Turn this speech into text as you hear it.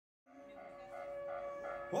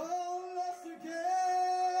lost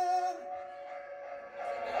again,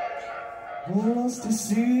 lost to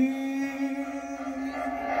sea,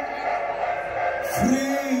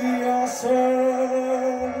 free ourselves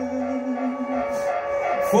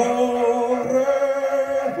forevermore.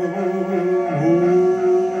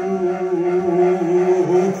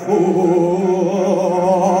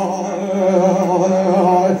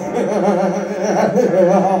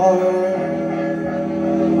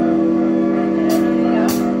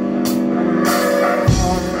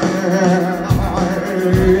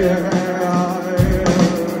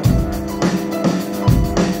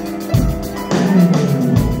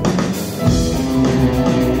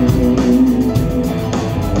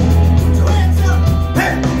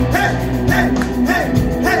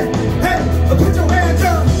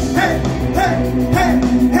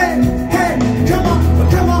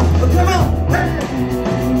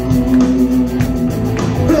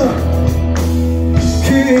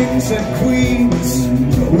 Kings and queens,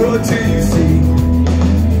 what do you see?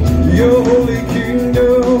 Your holy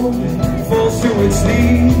kingdom falls to its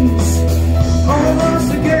knees. All of us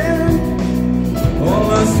again,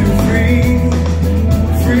 all us to free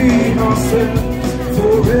ourselves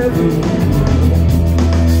forever.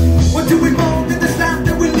 What do we want in this life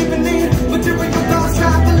that we're living in? Material thoughts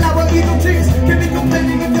drive the our egotists. Can be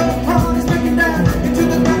complaining if your heart is breaking down into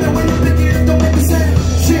the ground that when you think it don't make me sad.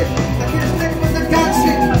 Shit, I can't stand when I got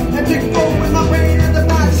shit. I take over with my brain and the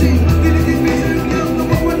night shit. Getting these bitches to kill the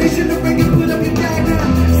one nation to bring it, put up your flag now.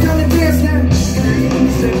 It's time to dance now.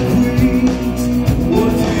 Kings and queens,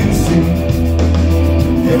 what do you see?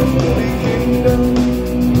 Your holy kingdom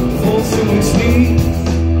falls to its knees.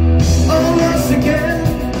 All us again,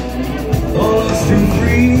 all us to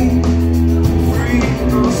free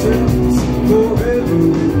ourselves forever.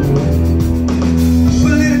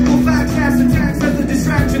 Political facts, gas attacks, as a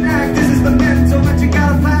distraction act. This is the mental that you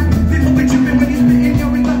gotta pack. People be tripping when you spit in your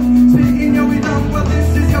rhythm. Well, this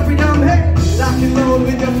is your freedom. Hey, lock and load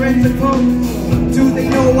with your friends and foes. Do they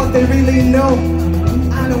know what they really know?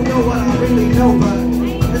 I don't know what I really know, but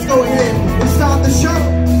let's go ahead and start the show.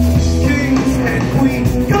 Kings and queens,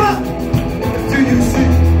 come on! Do you see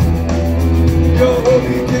your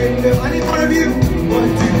holy kingdom? I need one of you. What do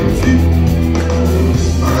you see?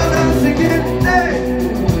 All of us again, hey!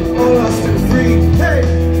 All us to free, hey!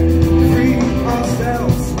 Free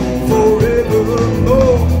ourselves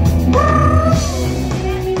forevermore.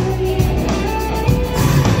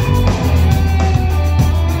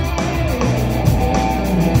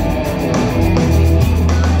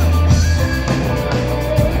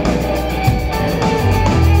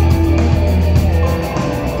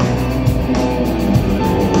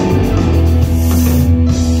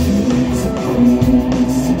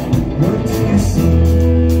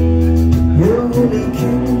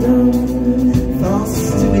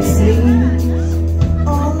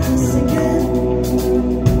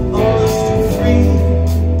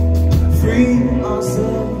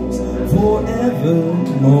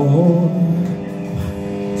 Forevermore.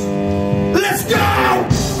 Let's go!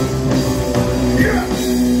 Yeah!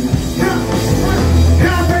 Can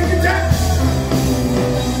I break it down?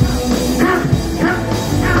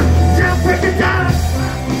 Can I break it down?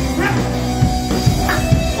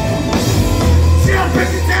 Can I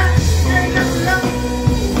break it down?